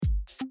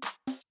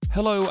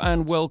Hello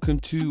and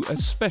welcome to a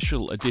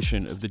special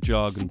edition of the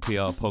Jargon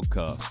PR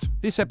podcast.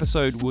 This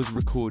episode was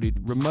recorded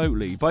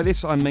remotely. By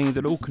this I mean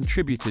that all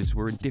contributors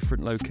were in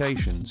different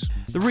locations.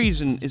 The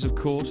reason is of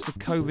course the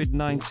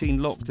COVID-19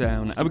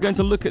 lockdown, and we're going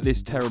to look at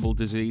this terrible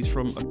disease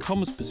from a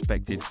comms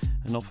perspective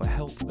and offer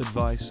help,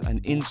 advice and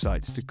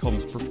insights to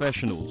comms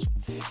professionals.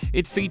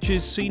 It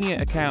features Senior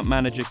Account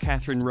Manager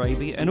Katherine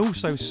Rabey and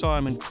also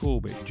Simon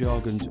Corbett,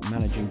 Jargon's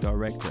Managing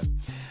Director.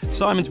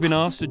 Simon's been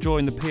asked to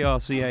join the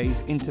PRCA's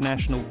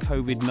International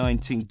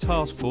COVID-19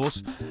 Task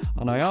Force,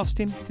 and I asked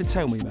him to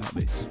tell me about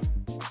this.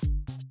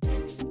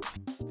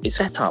 It's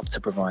set up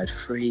to provide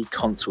free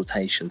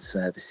consultation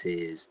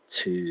services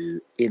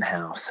to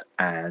in-house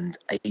and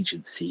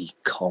agency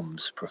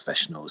comms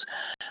professionals.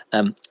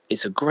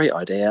 It's a great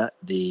idea.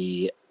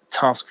 The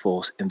task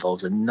force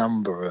involves a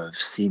number of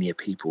senior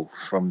people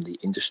from the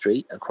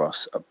industry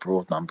across a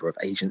broad number of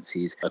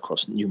agencies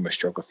across numerous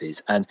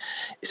geographies, and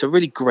it's a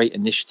really great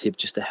initiative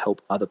just to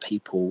help other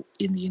people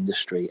in the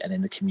industry and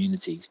in the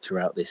community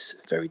throughout this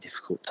very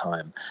difficult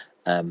time.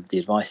 The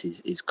advice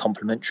is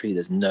complimentary,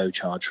 there's no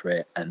charge for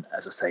it, and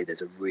as I say,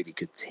 there's a really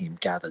good team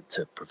gathered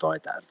to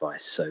provide that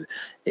advice. So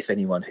if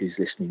anyone who's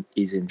listening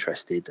is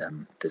interested,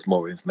 there's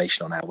more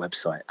information on our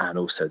website and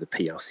also the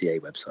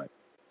PRCA website.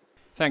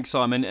 Thanks,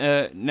 Simon.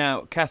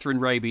 Now, Katherine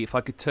Rabey, if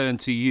I could turn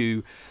to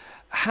you,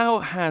 how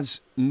has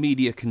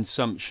media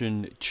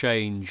consumption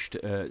changed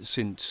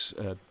since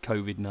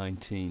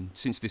COVID-19,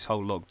 since this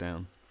whole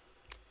lockdown?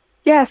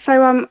 Yeah,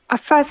 so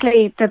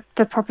firstly,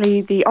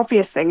 probably the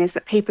obvious thing is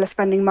that people are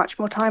spending much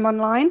more time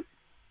online.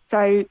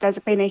 So there's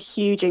been a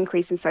huge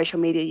increase in social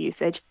media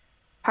usage.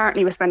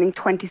 Apparently, we're spending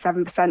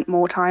 27%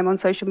 more time on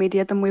social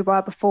media than we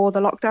were before the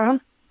lockdown.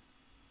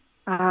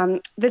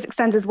 This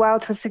extends as well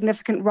to a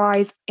significant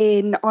rise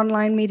in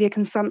online media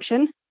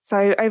consumption.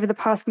 So over the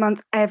past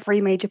month,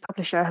 every major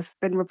publisher has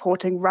been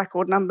reporting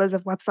record numbers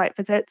of website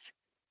visits.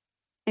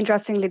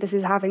 Interestingly, this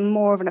is having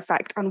more of an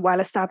effect on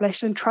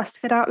well-established and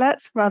trusted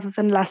outlets rather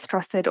than less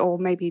trusted or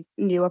maybe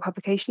newer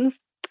publications.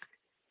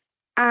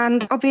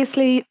 And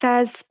obviously,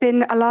 there's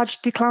been a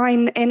large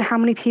decline in how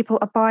many people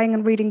are buying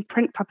and reading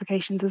print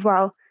publications as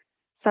well.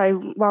 So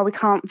while we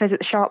can't visit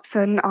the shops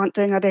and aren't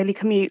doing our daily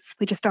commutes,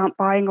 we just aren't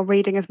buying or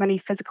reading as many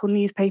physical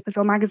newspapers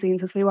or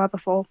magazines as we were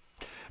before.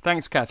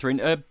 Thanks,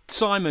 Katherine.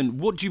 Simon,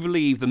 what do you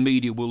believe the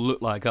media will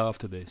look like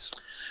after this?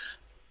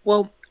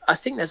 Well, I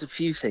think there's a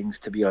few things,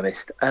 to be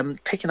honest.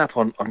 Picking up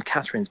on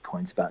Catherine's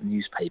point about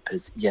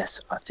newspapers,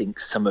 yes, I think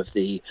some of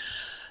the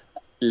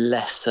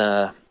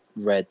lesser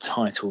read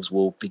titles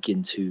will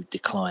begin to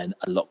decline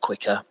a lot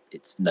quicker.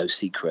 It's no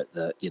secret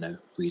that,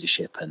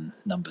 readership and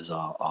numbers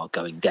are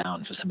going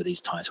down for some of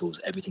these titles.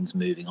 Everything's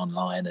moving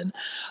online, and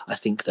I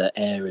think that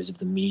areas of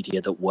the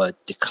media that were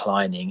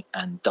declining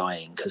and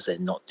dying because they're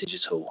not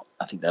digital,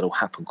 I think that'll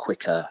happen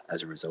quicker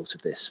as a result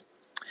of this.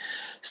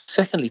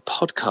 Secondly,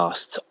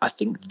 podcasts, I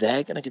think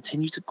they're going to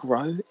continue to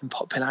grow in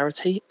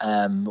popularity.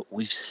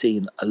 We've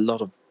seen a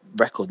lot of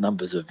record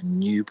numbers of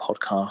new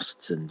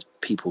podcasts and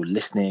people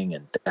listening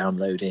and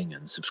downloading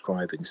and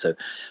subscribing. So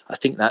I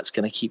think that's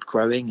going to keep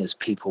growing as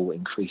people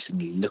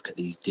increasingly look at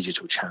these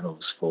digital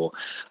channels for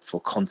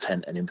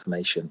content and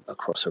information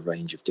across a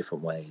range of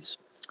different ways.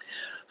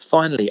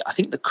 Finally, I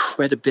think the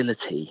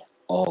credibility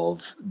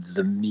of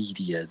the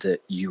media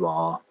that you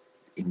are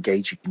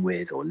engaging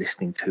with or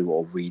listening to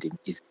or reading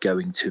is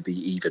going to be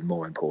even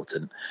more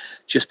important.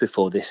 Just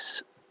before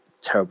this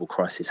terrible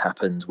crisis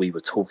happened, we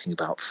were talking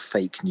about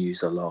fake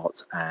news a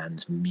lot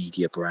and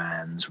media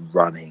brands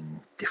running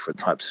different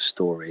types of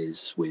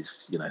stories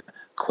with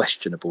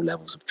questionable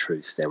levels of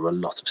truth. There were a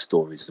lot of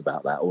stories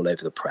about that all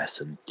over the press,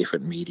 and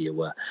different media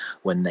were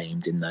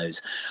named in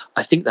those.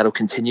 I think that'll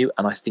continue,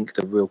 and I think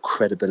the real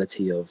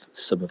credibility of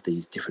some of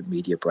these different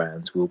media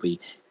brands will be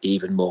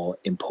even more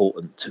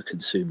important to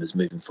consumers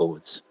moving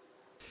forwards.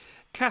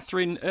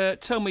 Katherine,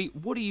 tell me,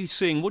 what are you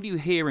seeing, what are you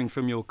hearing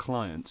from your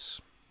clients?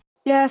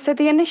 Yeah, so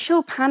the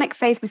initial panic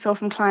phase we saw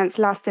from clients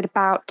lasted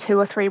about 2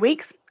 or 3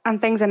 weeks, and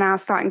things are now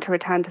starting to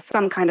return to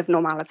some kind of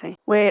normality.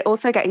 We're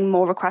also getting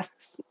more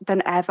requests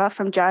than ever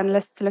from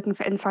journalists looking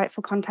for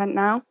insightful content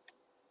now.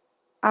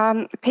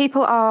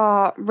 People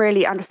are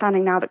really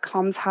understanding now that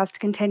comms has to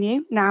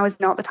continue. Now is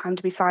not the time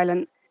to be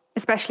silent,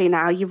 especially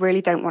now. You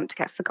really don't want to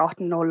get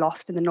forgotten or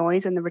lost in the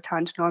noise and the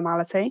return to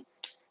normality.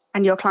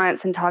 And your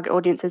clients and target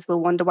audiences will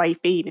wonder where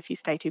you've been if you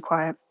stay too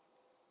quiet.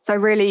 So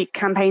really,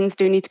 campaigns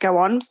do need to go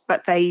on,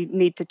 but they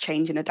need to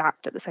change and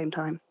adapt at the same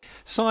time.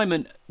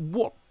 Simon,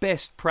 what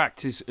best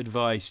practice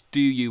advice do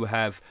you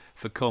have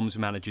for comms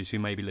managers who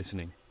may be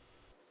listening?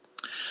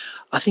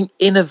 I think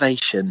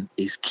innovation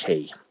is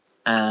key.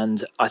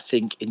 And I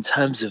think in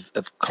terms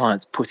of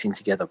clients putting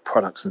together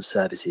products and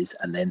services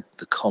and then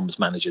the comms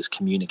managers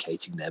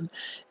communicating them,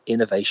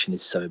 innovation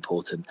is so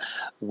important.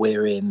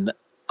 We're in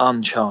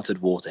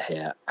uncharted water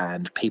here,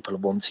 and people are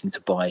wanting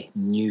to buy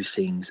new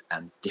things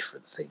and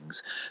different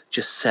things.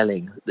 Just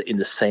selling in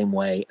the same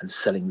way and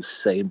selling the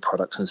same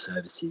products and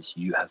services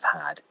you have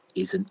had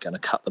isn't going to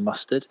cut the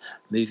mustard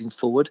moving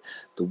forward.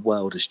 The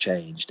world has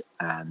changed,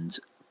 and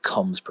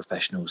comms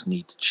professionals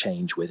need to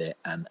change with it,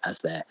 and as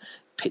they're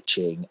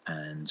pitching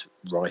and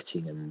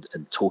writing and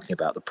talking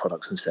about the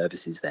products and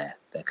services their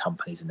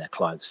companies and their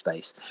clients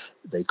face,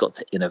 they've got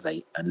to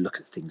innovate and look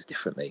at things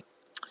differently.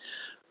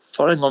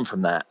 Following on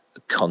from that,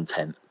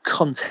 content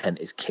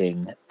is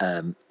king.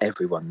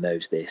 Everyone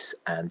knows this,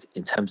 and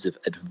in terms of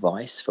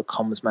advice for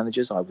comms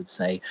managers, I would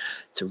say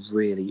to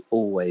really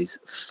always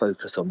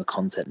focus on the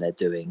content they're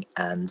doing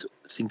and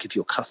think of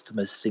your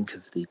customers, think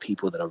of the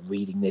people that are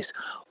reading this.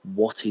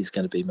 What is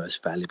going to be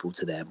most valuable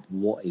to them?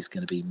 What is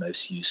going to be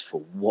most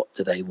useful? What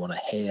do they want to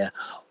hear?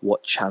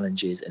 What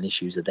challenges and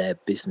issues are their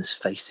business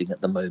facing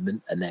at the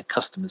moment and their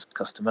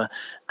customer,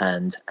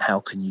 and how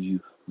can you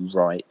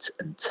write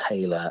and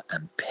tailor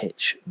and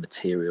pitch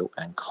material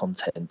and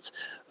content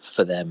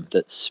for them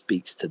that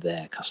speaks to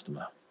their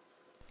customer?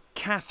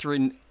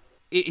 Katherine,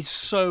 it is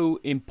so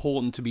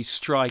important to be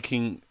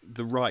striking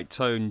the right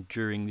tone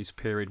during this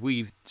period.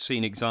 We've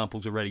seen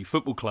examples already,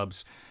 football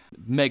clubs,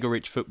 mega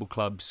rich football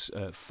clubs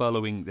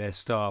furloughing their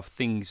staff,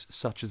 things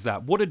such as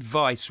that. What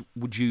advice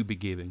would you be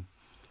giving?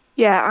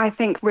 Yeah, I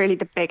think really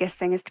the biggest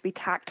thing is to be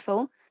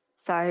tactful.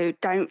 So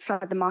don't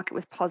flood the market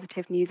with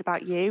positive news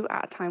about you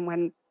at a time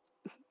when,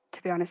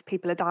 to be honest,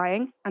 people are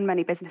dying and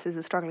many businesses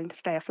are struggling to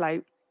stay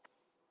afloat.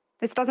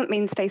 This doesn't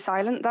mean stay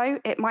silent, though.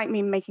 It might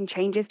mean making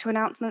changes to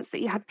announcements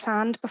that you had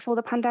planned before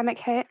the pandemic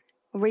hit,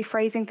 or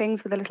rephrasing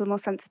things with a little more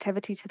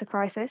sensitivity to the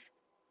crisis.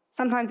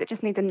 Sometimes it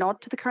just needs a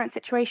nod to the current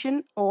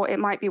situation, or it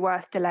might be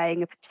worth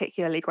delaying a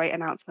particularly great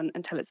announcement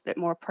until it's a bit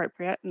more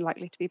appropriate and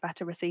likely to be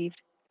better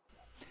received.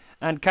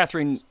 And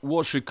Katherine,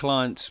 what should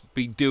clients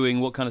be doing?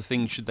 What kind of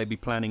things should they be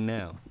planning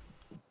now?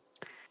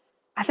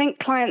 I think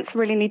clients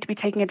really need to be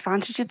taking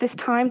advantage of this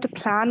time to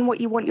plan what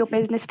you want your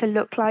business to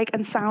look like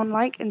and sound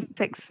like in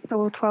 6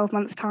 or 12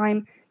 months'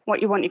 time,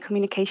 what you want your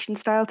communication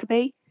style to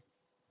be.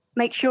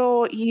 Make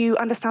sure you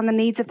understand the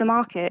needs of the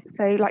market.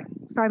 So like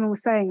Simon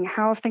was saying,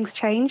 how have things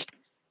changed?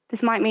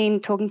 This might mean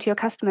talking to your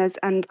customers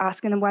and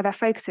asking them where their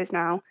focus is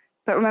now,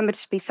 but remember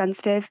to be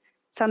sensitive.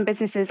 Some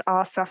businesses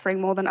are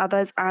suffering more than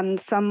others, and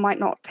some might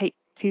not take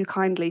too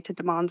kindly to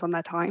demands on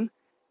their time.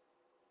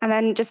 And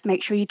then just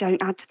make sure you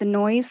don't add to the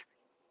noise.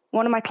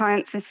 One of my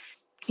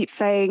clients keeps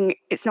saying,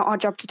 it's not our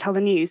job to tell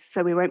the news,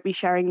 so we won't be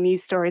sharing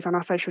news stories on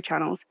our social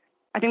channels.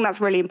 I think that's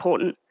really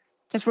important.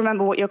 Just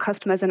remember what your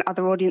customers and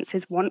other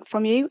audiences want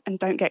from you, and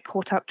don't get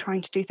caught up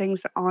trying to do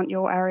things that aren't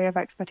your area of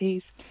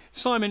expertise.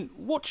 Simon,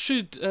 what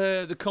should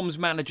the comms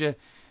manager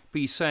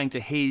be saying to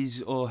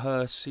his or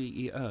her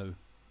CEO?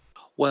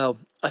 Well,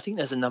 I think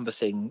there's a number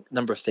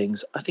of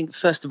things. I think,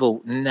 first of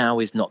all, now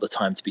is not the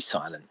time to be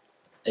silent.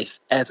 If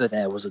ever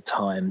there was a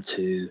time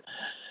to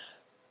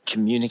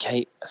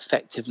communicate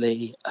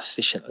effectively,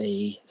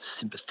 efficiently,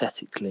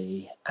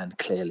 sympathetically, and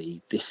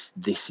clearly, this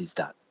is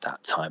that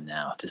time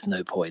now. There's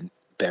no point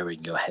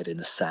burying your head in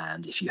the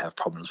sand. If you have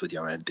problems with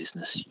your own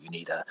business, you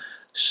need a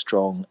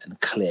strong and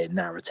clear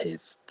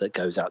narrative that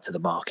goes out to the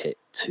market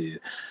to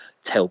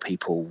tell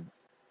people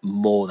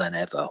more than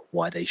ever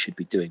why they should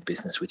be doing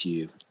business with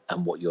you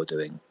and what you're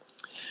doing.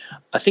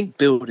 I think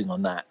building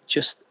on that,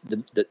 just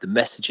the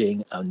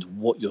messaging and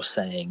what you're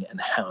saying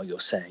and how you're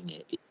saying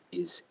it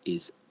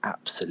is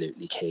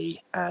absolutely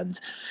key. And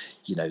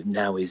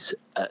now is,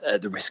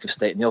 at the risk of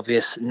stating the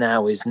obvious,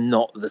 now is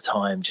not the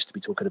time just to be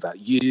talking about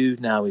you.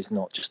 Now is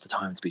not just the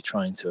time to be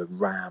trying to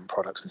ram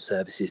products and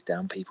services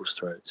down people's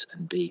throats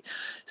and be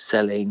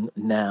selling.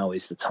 Now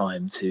is the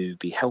time to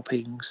be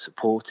helping,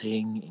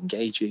 supporting,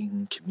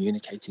 engaging,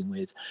 communicating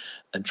with,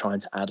 and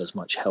trying to add as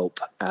much help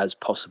as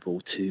possible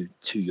to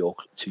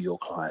your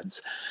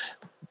clients.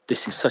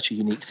 This is such a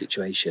unique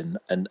situation,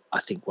 and I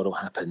think what will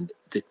happen,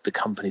 the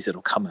companies that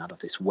will come out of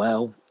this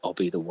well will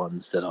be the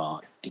ones that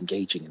are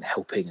engaging and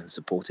helping and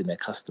supporting their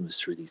customers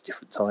through these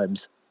different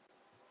times,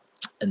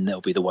 and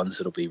they'll be the ones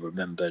that will be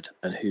remembered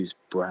and whose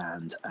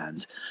brand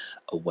and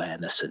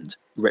awareness and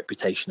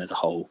reputation as a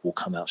whole will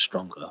come out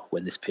stronger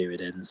when this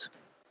period ends.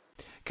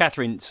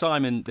 Katherine,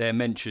 Simon there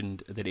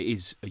mentioned that it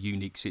is a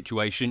unique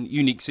situation.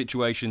 Unique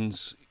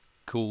situations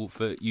call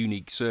for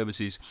unique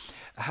services.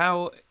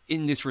 How,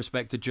 in this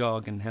respect, are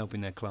Jargon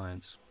helping their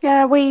clients?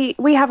 Yeah, we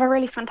have a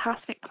really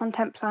fantastic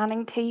content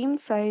planning team.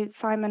 So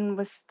Simon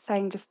was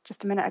saying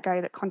just a minute ago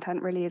that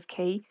content really is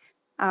key.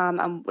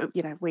 And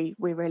we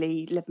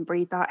really live and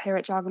breathe that here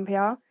at Jargon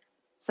PR.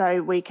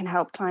 So we can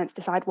help clients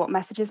decide what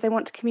messages they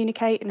want to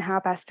communicate and how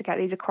best to get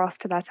these across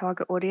to their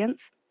target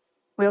audience.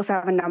 We also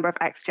have a number of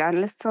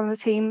ex-journalists on the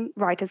team,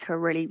 writers who are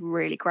really,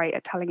 really great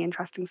at telling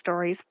interesting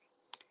stories.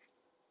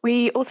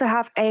 We also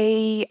have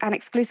an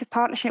exclusive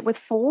partnership with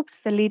Forbes,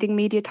 the leading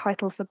media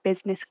title for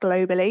business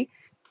globally.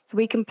 So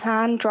we can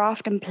plan,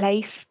 draft, and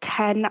place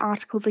 10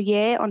 articles a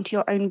year onto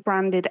your own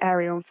branded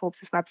area on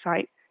Forbes'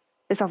 website.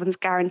 This offers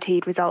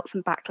guaranteed results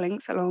and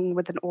backlinks, along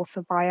with an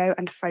author bio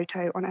and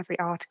photo on every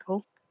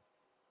article.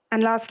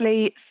 And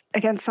lastly,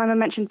 again, Simon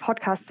mentioned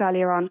podcasts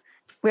earlier on.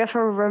 We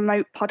offer a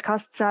remote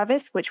podcast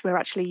service, which we're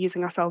actually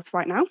using ourselves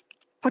right now.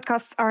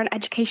 Podcasts are an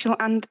educational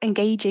and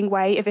engaging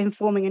way of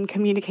informing and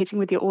communicating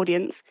with your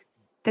audience.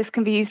 This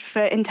can be used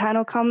for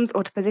internal comms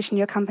or to position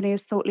your company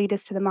as thought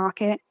leaders to the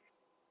market.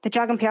 The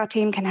Jargon PR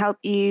team can help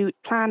you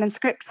plan and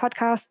script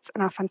podcasts,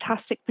 and our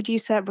fantastic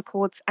producer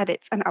records,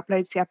 edits, and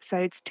uploads the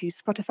episodes to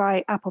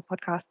Spotify, Apple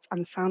Podcasts,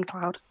 and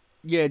SoundCloud.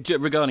 Yeah,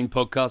 regarding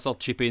podcasts, I'll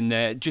chip in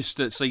there.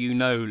 Just so you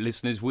know,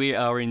 listeners, we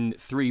are in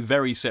 3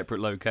 very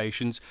separate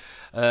locations.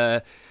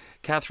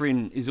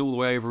 Katherine is all the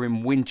way over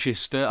in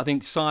Winchester. I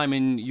think,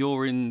 Simon,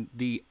 you're in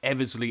the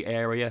Eversley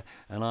area,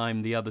 and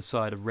I'm the other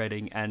side of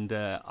Reading, and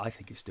I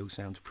think it still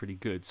sounds pretty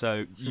good.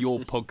 So your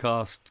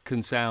podcast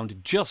can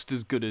sound just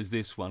as good as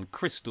this one,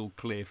 crystal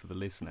clear for the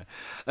listener.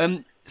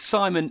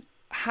 Simon,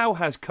 how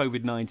has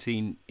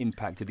COVID-19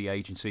 impacted the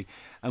agency,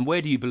 and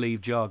where do you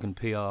believe Jargon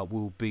PR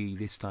will be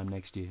this time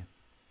next year?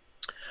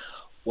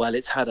 Well,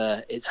 it's had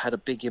a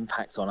big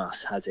impact on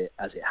us, as it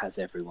has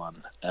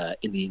everyone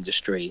in the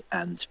industry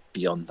and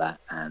beyond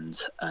that. And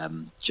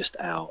just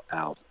our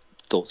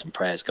thoughts and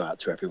prayers go out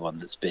to everyone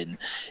that's been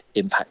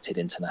impacted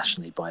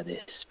internationally by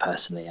this.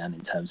 Personally, and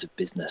in terms of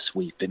business,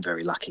 we've been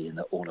very lucky in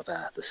that all of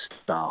the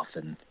staff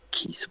and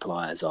key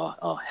suppliers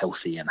are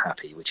healthy and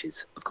happy, which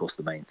is, of course,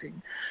 the main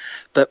thing.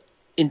 But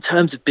in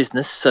terms of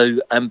business, so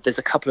there's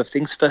a couple of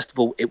things. First of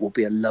all, it will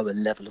be a lower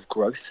level of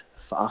growth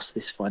for us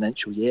this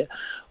financial year.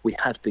 We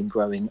had been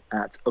growing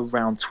at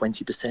around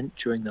 20%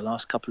 during the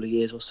last couple of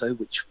years or so,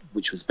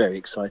 which was very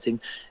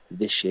exciting.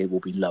 This year will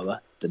be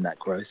lower than that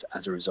growth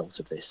as a result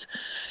of this.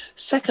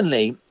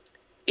 Secondly,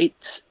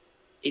 it's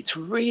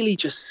really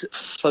just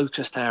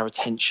focused our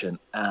attention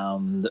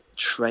on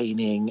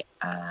training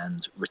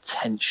and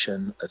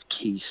retention of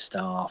key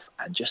staff,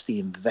 and just the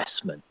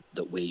investment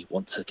that we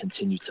want to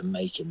continue to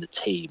make in the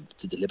team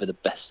to deliver the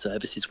best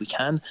services we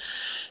can.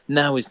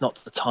 Now is not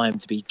the time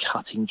to be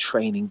cutting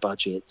training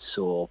budgets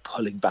or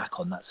pulling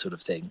back on that sort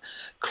of thing.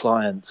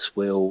 Clients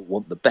will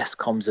want the best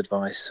comms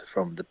advice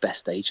from the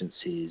best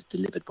agencies,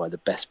 delivered by the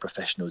best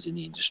professionals in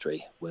the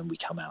industry when we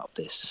come out of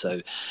this. So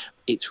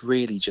it's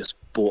really just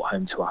brought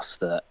home to us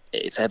that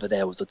if ever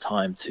there was a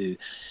time to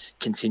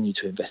continue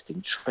to invest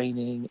in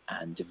training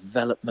and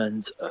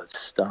development of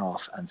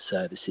staff and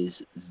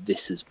services,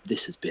 this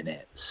has been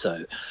it.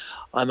 So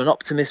I'm an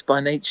optimist by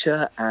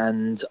nature,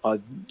 and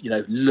I'm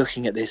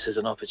looking at this as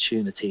an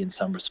opportunity in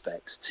some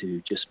respects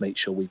to just make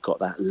sure we've got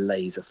that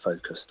laser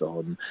focused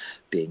on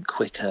being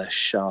quicker,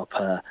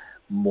 sharper,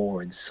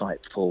 more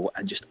insightful,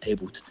 and just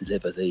able to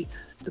deliver the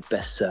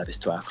best service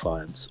to our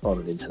clients on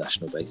an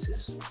international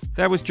basis.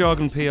 That was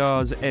Jargon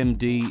PR's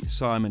MD,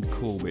 Simon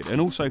Corbett, and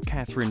also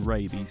Katherine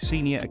Rabey,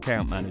 Senior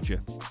Account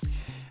Manager.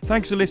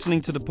 Thanks for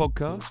listening to the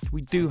podcast.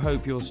 We do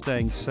hope you're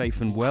staying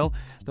safe and well.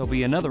 There'll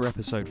be another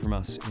episode from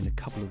us in a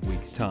couple of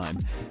weeks' time.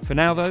 For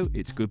now, though,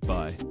 it's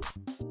goodbye.